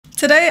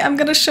Today I'm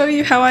going to show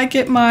you how I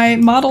get my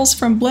models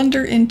from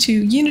Blender into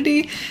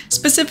Unity,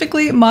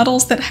 specifically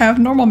models that have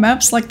normal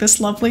maps like this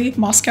lovely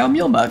Moscow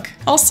Mule mug.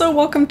 Also,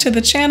 welcome to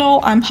the channel.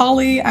 I'm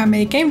Holly, I'm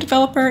a game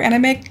developer, and I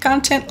make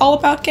content all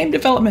about game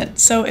development,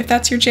 so if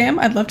that's your jam,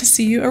 I'd love to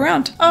see you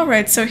around.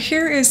 Alright, so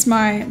here is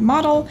my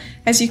model.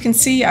 As you can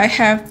see, I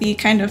have the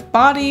kind of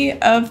body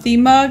of the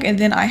mug, and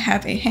then I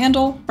have a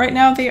handle. Right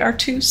now they are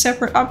two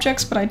separate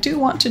objects, but I do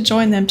want to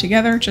join them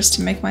together just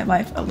to make my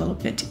life a little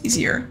bit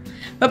easier.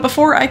 But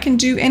before I can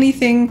do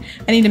anything,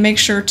 I need to make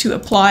sure to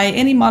apply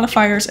any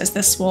modifiers, as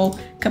this will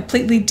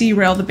completely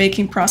derail the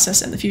baking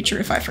process in the future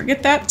if I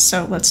forget that.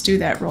 So let's do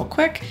that real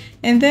quick.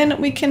 And then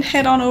we can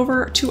head on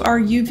over to our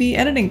UV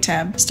editing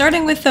tab.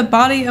 Starting with the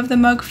body of the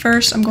mug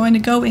first, I'm going to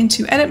go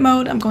into edit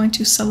mode. I'm going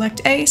to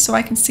select A so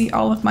I can see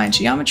all of my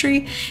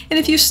geometry. And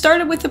if you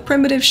started with a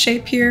primitive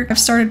shape here, I've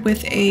started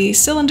with a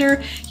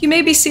cylinder, you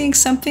may be seeing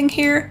something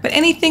here, but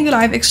anything that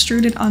I've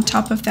extruded on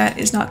top of that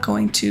is not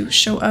going to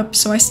show up.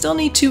 So I still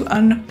need to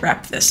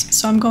unwrap this.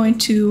 So I'm going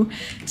to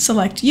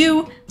select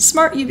U,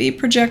 Smart UV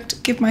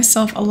Project, give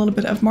myself a little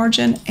bit of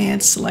margin,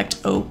 and select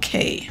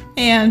OK.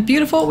 And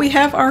beautiful, we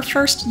have our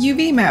first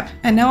UV map.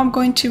 And now I'm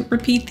going to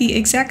repeat the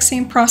exact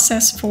same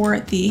process for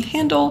the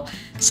handle.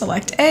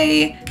 Select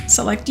A,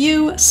 select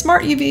U,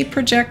 Smart UV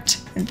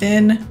Project, and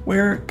then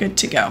we're good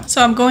to go.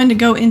 So I'm going to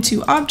go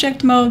into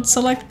object mode,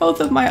 select both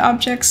of my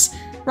objects,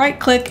 right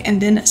click,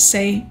 and then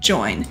say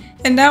join.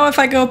 And now if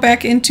I go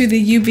back into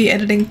the UV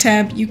editing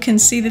tab, you can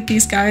see that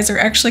these guys are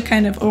actually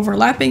kind of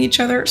overlapping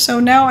each other. So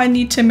now I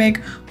need to make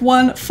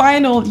one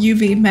final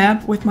UV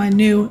map with my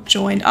new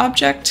joined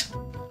object.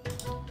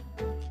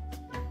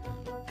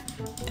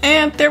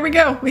 And there we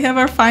go, we have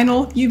our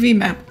final UV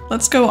map.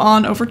 Let's go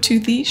on over to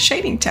the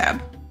shading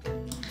tab.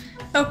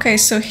 Okay,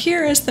 so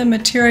here is the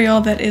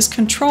material that is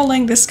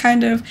controlling this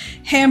kind of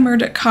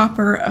hammered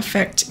copper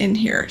effect in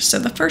here. So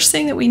the first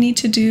thing that we need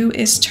to do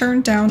is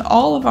turn down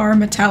all of our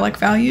metallic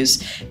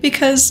values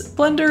because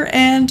Blender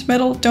and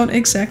metal don't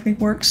exactly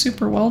work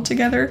super well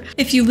together.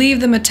 If you leave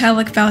the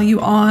metallic value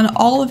on,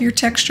 all of your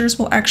textures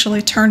will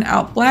actually turn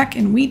out black,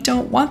 and we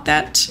don't want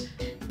that.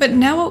 But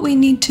now what we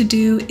need to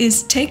do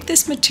is take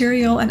this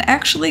material and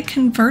actually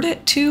convert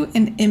it to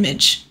an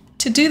image.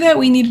 To do that,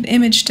 we need an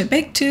image to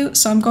bake to,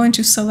 so I'm going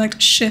to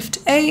select Shift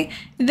A,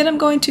 and then I'm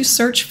going to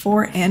search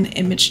for an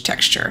image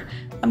texture.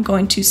 I'm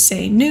going to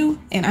say New,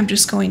 and I'm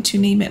just going to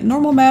name it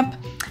Normal Map.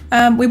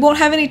 We won't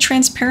have any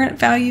transparent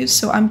values,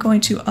 so I'm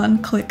going to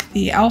unclick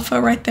the alpha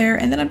right there,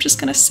 and then I'm just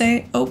going to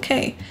say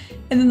OK.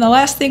 And then the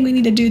last thing we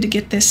need to do to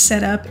get this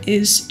set up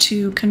is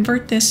to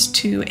convert this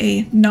to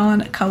a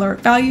non-color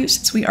value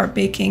since we are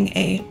baking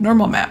a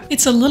normal map.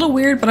 It's a little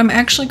weird, but I'm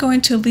actually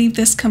going to leave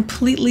this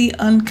completely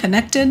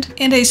unconnected.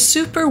 And a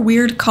super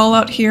weird call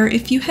out here,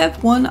 if you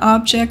have one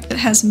object that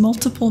has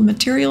multiple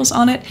materials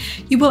on it,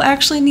 you will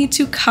actually need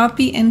to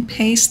copy and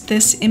paste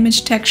this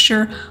image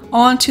texture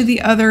onto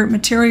the other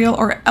material,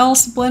 or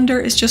else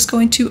Blender is just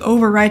going to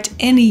overwrite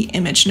any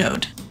image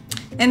node.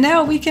 And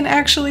now we can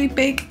actually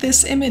bake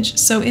this image.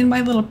 So in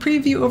my little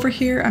preview over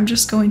here, I'm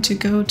just going to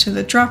go to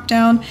the drop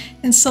down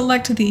and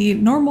select the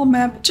normal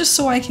map just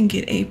so I can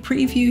get a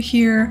preview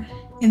here.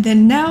 And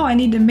then now I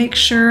need to make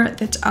sure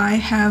that I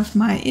have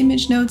my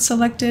image node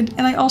selected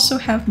and I also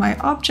have my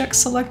object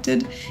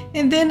selected,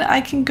 and then I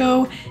can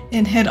go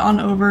and head on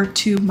over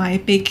to my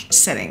bake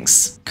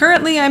settings.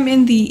 Currently I'm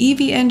in the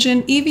Eevee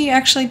engine. Eevee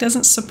actually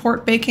doesn't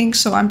support baking,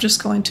 so I'm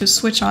just going to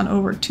switch on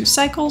over to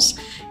cycles,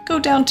 go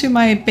down to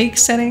my bake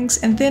settings,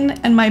 and then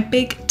in my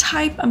bake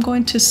type I'm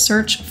going to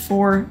search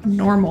for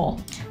normal.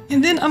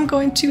 And then I'm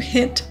going to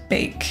hit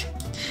bake.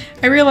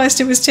 I realized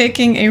it was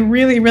taking a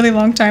really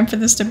long time for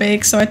this to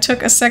bake, so I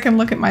took a second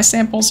look at my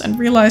samples and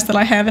realized that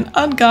I have an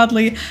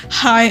ungodly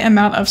high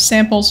amount of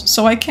samples,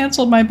 so I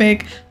canceled my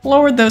bake,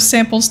 lowered those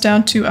samples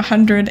down to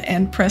 100,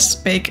 and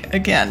pressed bake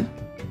again.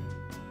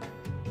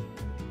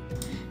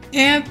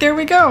 And there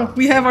we go!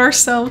 We have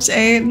ourselves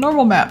a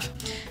normal map.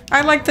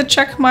 I like to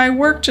check my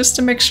work just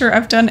to make sure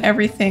I've done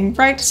everything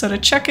right, so to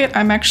check it,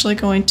 I'm actually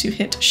going to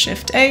hit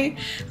Shift A.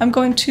 I'm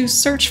going to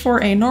search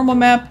for a normal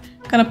map.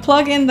 Gonna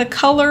plug in the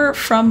color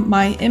from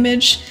my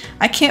image.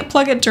 I can't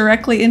plug it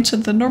directly into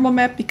the normal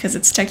map because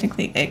it's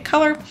technically a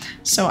color,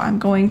 so I'm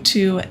going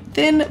to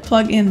then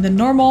plug in the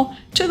normal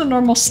to the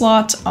normal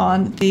slot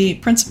on the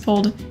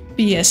principled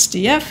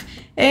BSDF,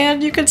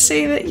 and you can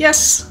see that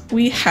yes,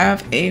 we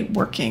have a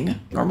working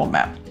normal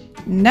map.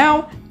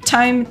 Now,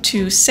 time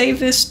to save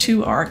this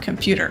to our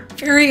computer.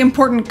 Very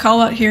important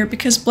call out here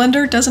because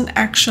Blender doesn't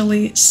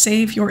actually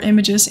save your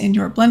images in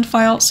your blend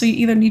file, so you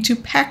either need to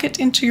pack it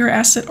into your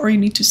asset or you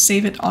need to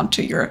save it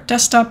onto your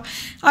desktop.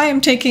 I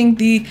am taking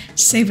the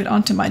save it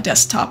onto my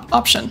desktop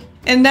option.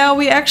 And now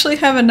we actually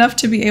have enough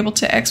to be able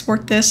to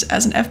export this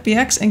as an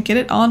FBX and get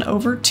it on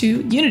over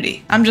to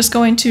Unity. I'm just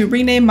going to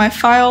rename my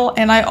file,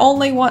 and I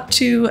only want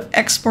to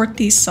export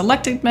the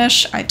selected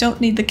mesh. I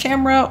don't need the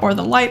camera or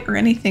the light or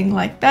anything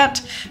like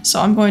that,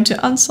 so I'm going to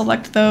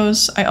unselect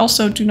those. I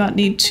also do not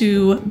need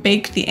to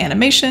bake the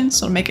animation,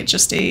 so make it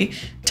just a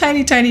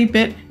tiny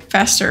bit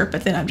faster,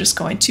 but then I'm just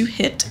going to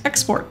hit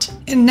export.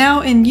 And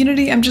now in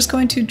Unity, I'm just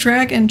going to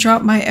drag and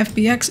drop my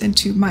FBX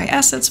into my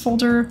assets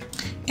folder,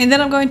 and then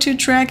I'm going to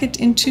drag it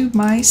into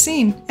my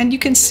scene. And you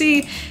can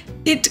see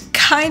it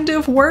kind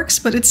of works,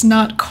 but it's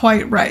not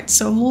quite right.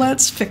 So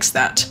let's fix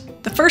that.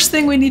 The first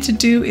thing we need to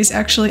do is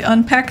actually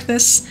unpack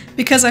this.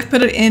 Because I've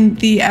put it in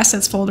the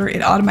assets folder,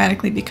 it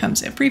automatically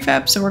becomes a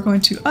prefab. So we're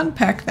going to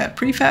unpack that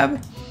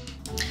prefab.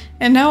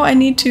 And now I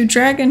need to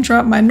drag and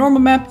drop my normal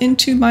map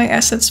into my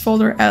assets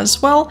folder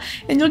as well.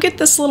 And you'll get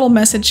this little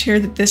message here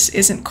that this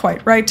isn't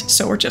quite right.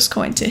 So we're just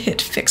going to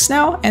hit fix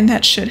now, and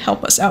that should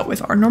help us out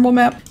with our normal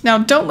map. Now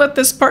don't let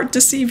this part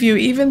deceive you.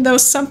 Even though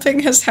something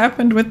has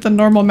happened with the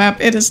normal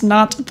map, it is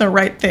not the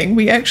right thing.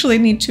 We actually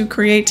need to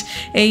create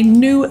a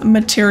new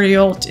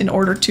material in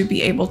order to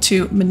be able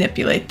to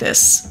manipulate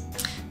this.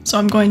 So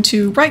I'm going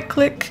to right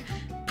click,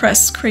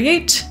 press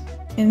create,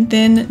 and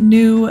then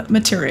new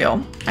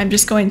material. I'm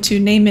just going to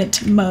name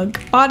it mug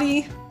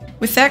body.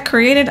 With that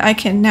created, I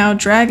can now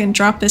drag and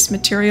drop this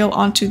material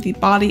onto the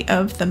body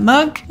of the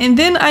mug, and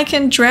then I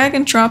can drag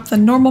and drop the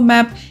normal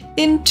map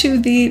into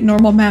the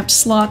normal map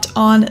slot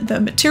on the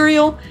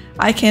material.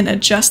 I can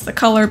adjust the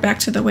color back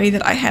to the way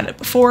that I had it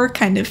before,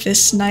 kind of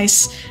this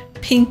nice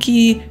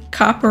pinky,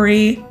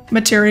 coppery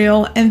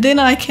material, and then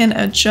I can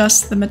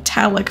adjust the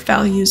metallic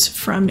values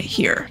from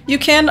here. You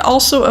can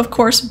also, of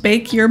course,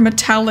 bake your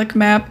metallic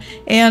map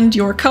and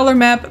your color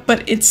map,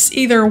 but it's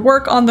either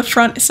work on the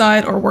front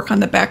side or work on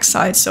the back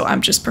side, so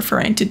I'm just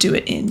preferring to do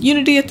it in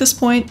Unity at this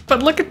point.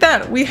 But look at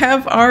that, we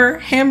have our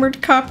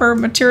hammered copper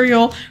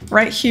material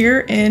right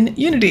here in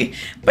Unity.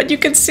 But you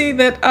can see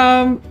that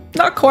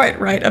not quite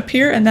right up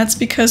here, and that's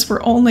because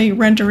we're only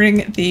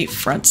rendering the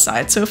front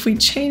side. So if we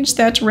change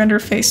that render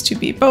face to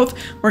be both,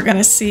 we're going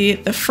to see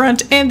the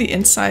front and the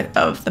inside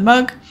of the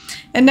mug.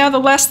 And now the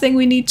last thing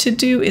we need to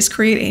do is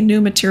create a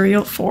new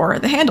material for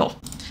the handle.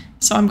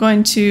 So I'm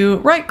going to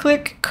right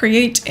click,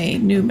 create a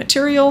new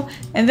material,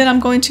 and then I'm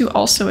going to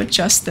also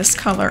adjust this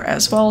color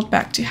as well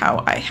back to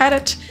how I had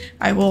it.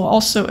 I will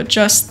also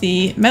adjust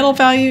the metal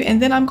value,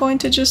 and then I'm going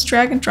to just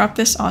drag and drop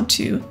this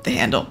onto the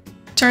handle.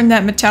 Turn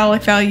that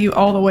metallic value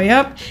all the way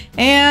up,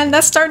 and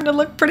that's starting to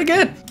look pretty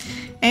good.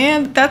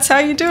 And that's how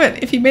you do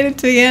it. If you made it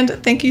to the end,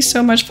 thank you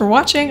so much for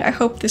watching. I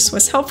hope this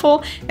was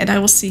helpful, and I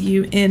will see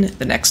you in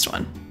the next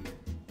one.